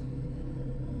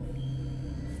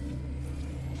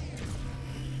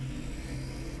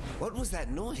 What was that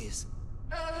noise?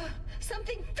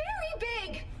 Something very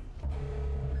big!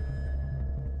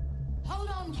 Hold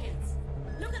on, kids.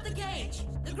 Look at the gauge.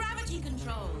 The gravity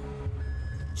control.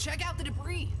 Check out the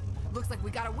debris. Looks like we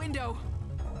got a window.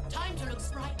 Time to look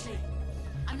sprightly.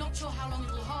 I'm not sure how long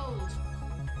it'll hold.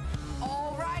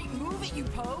 All right, move it, you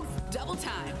pose. Double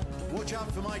time. Watch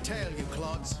out for my tail, you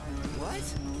clods. What?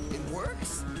 It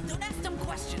works? Don't ask dumb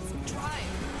questions. Try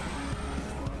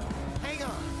it. Hang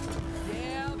on.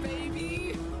 Yeah,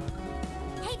 baby.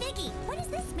 Hey, Vicky, what does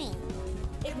this mean?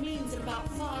 It means in about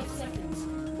 5 seconds,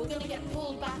 we're gonna get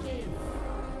pulled back in.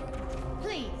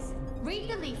 Please, read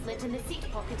the leaflet in the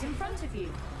seat pocket in front of you.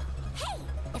 Hey,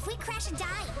 if we crash and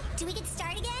die, do we get to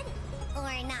start again? Or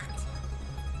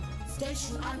not?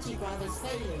 Station anti-grav is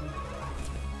failing.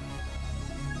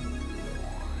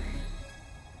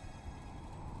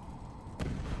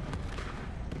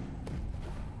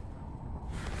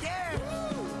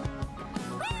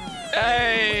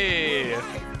 Hey!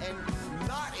 And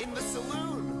not in the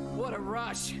saloon. What a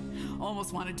rush.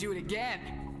 Almost want to do it again.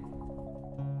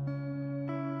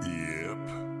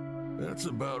 Yep, that's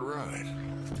about right.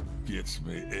 Gets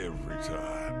me every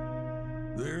time.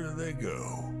 There they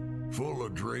go, full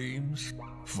of dreams,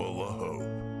 full of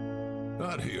hope.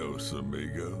 Adios,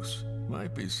 amigos.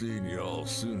 Might be seeing you all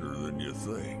sooner than you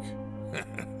think.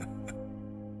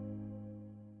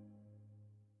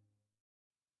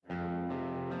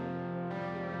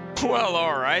 Well,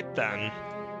 alright then.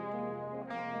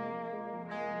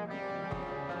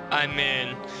 I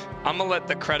mean, I'm gonna let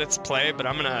the credits play, but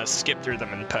I'm gonna skip through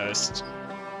them in post.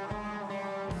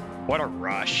 What a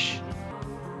rush.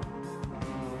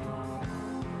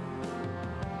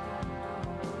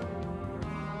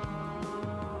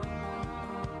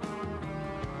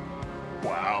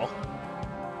 Wow.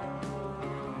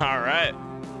 Alright.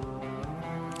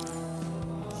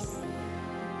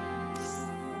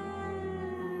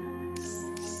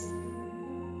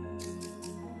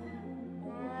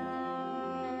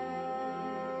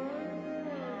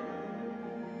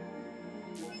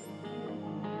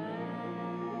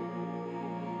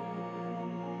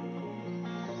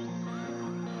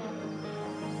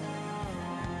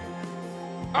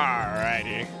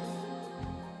 Alrighty.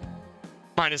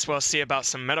 Might as well see about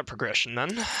some meta progression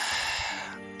then.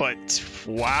 But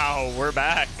wow, we're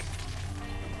back.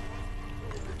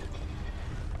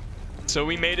 So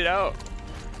we made it out.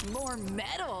 More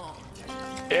metal.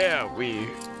 Yeah,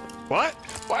 What?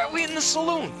 Why are we in the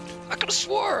saloon? I could have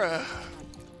swore,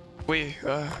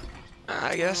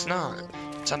 I guess not.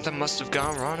 Something must have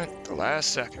gone wrong at the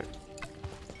last second.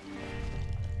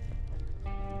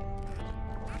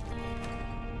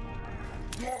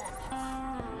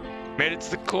 Made it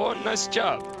to the core, nice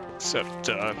job. Except,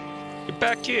 you're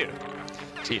back here.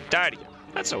 So you died again.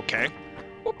 That's okay.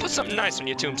 We'll put something nice on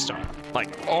your tombstone.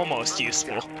 Like, almost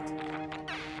useful.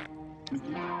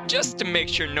 Just to make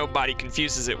sure nobody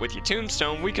confuses it with your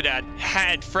tombstone, we could add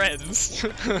had friends.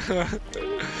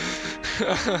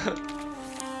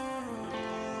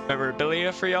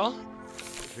 Memorabilia for y'all?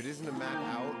 If it isn't a map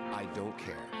out, I don't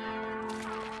care.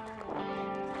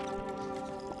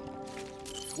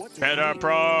 Better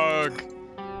Prague!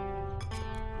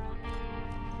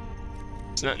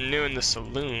 There's nothing new in the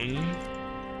saloon.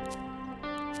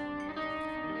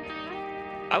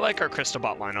 I like our Crystal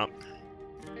Bot lineup.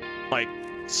 Like,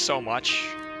 so much.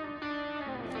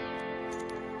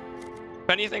 If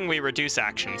anything, we reduce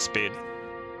action speed.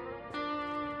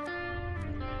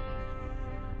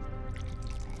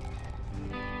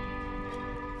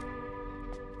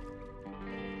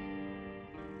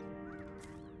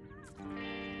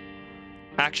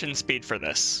 Action speed for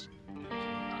this.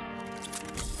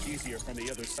 Easier from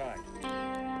the other side.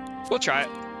 We'll try it.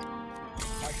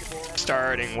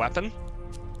 Starting weapon.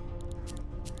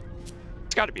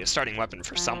 It's got to be a starting weapon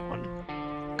for someone.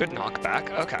 Good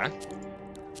knockback. Okay.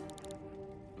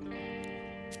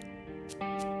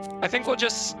 I think we'll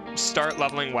just start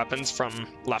leveling weapons from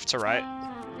left to right.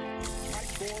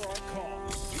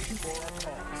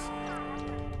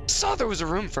 Saw there was a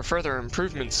room for further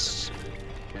improvements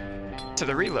to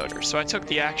the reloader, so I took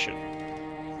the action.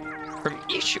 From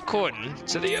each according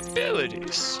to the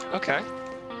abilities. Okay.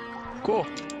 Cool.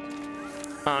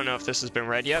 I don't know if this has been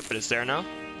read yet, but it's there now.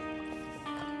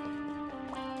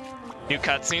 New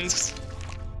cutscenes.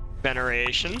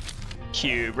 Veneration.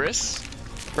 Hubris.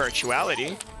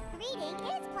 Virtuality.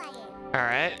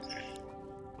 Alright.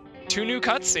 2 new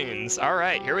cutscenes.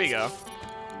 Alright, here we go.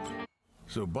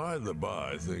 So by the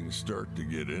by, things start to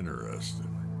get interesting.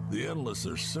 The Endless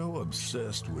are so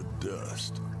obsessed with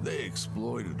dust, they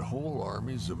exploited whole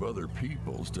armies of other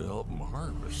peoples to help them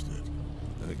harvest it.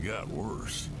 And it got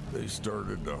worse. They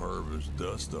started to harvest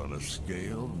dust on a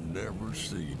scale never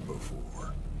seen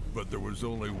before. But there was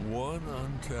only one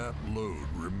untapped load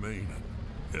remaining,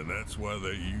 and that's why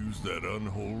they used that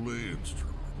unholy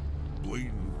instrument.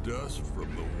 Bleeding dust from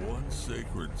the one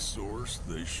sacred source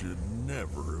they should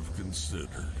never have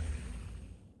considered.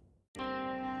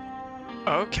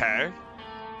 Okay.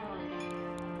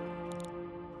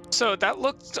 So that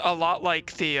looked a lot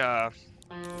like the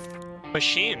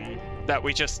machine that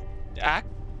we just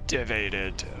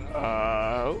activated.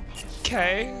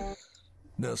 Okay.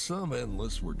 Now some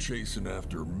Endless were chasing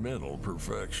after mental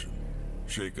perfection,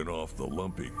 shaking off the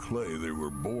lumpy clay they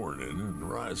were born in and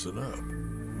rising up.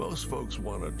 Most folks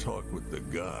want to talk with the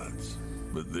gods,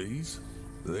 but these,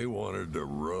 they wanted to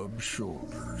rub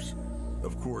shoulders.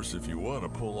 Of course, if you want to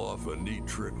pull off a neat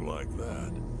trick like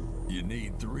that, you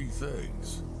need 3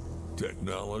 things: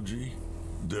 technology,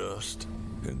 dust,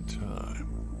 and time.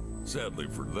 Sadly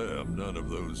for them, none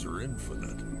of those are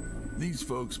infinite. These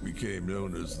folks became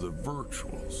known as the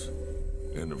Virtuals,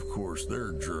 and of course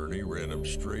their journey ran them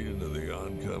straight into the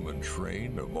oncoming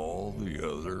train of all the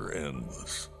other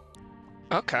Endless.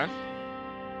 Okay.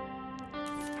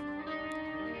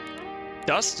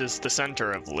 Dust is the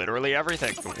center of literally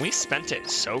everything. We spent it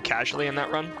so casually in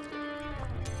that run.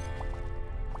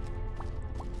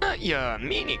 Not ya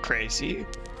meanie crazy,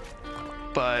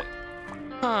 but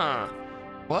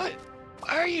what?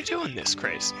 Why are you doing this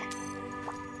crazy?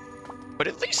 But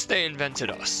at least they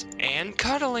invented us and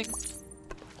cuddling.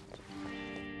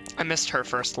 I missed her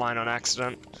first line on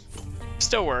accident.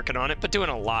 Still working on it, but doing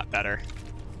a lot better.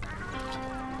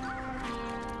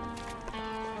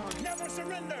 Never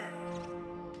surrender.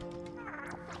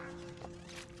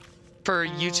 For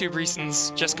YouTube reasons,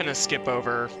 just gonna skip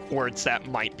over words that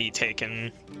might be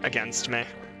taken against me.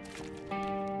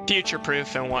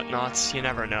 Future-proof and whatnot, you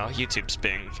never know. YouTube's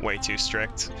being way too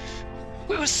strict.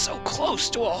 We were so close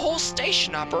to a whole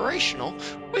station operational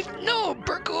with no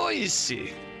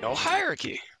burgoysi, no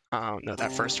hierarchy. I don't know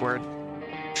that first word.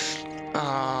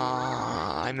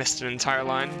 I missed an entire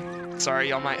line. Sorry,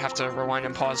 y'all might have to rewind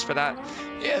and pause for that.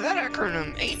 Yeah, that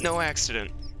acronym ain't no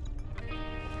accident.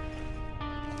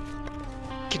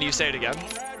 Can you say it again?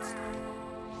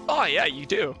 Oh yeah, you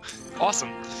do.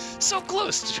 Awesome. So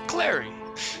close to declaring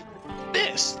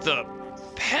this the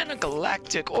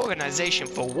Pan-Galactic Organization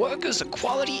for Workers'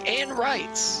 Equality and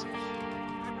Rights.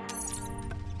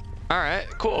 Alright,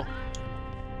 cool.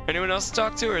 Anyone else to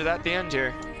talk to, or is that the end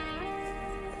here?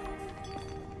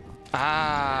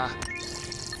 Ah.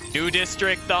 New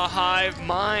district, the Hive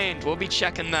Mind. We'll be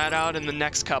checking that out in the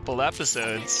next couple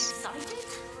episodes.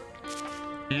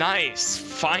 Nice,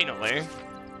 finally.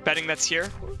 Betting that's here?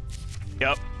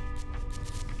 Yep.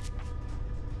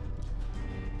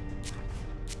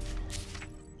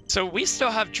 So we still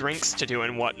have drinks to do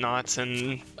and whatnots,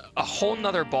 and a whole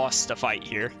nother boss to fight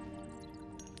here.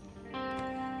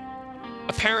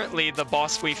 Apparently the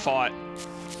boss we fought...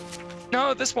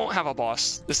 No, this won't have a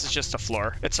boss. This is just a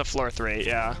floor. It's a floor 3,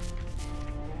 yeah.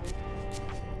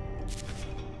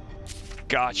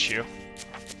 Got you.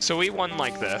 So we won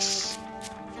like this.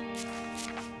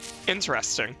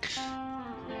 Interesting.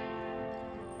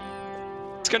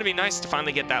 It's gonna be nice to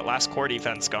finally get that last core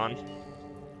defense gone.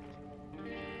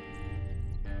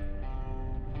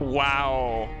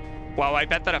 Wow. Wow, I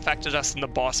bet that affected us in the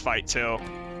boss fight too.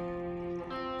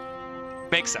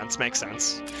 Makes sense, makes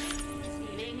sense.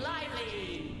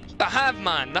 The Hive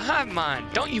Mind, the Hive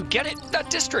Mind. Don't you get it? That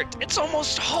district, it's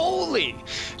almost holy.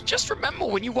 Just remember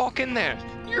when you walk in there,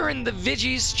 you're in the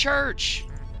Vigi's church.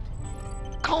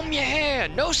 Comb your hair,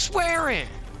 no swearing.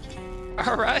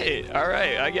 All right,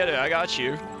 I get it, I got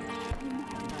you.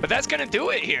 But that's gonna do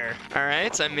it here, all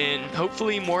right? I mean,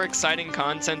 hopefully more exciting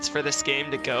contents for this game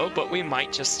to go, but we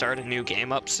might just start a new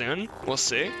game up soon. We'll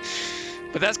see.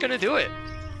 But that's gonna do it.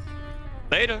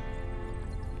 Later.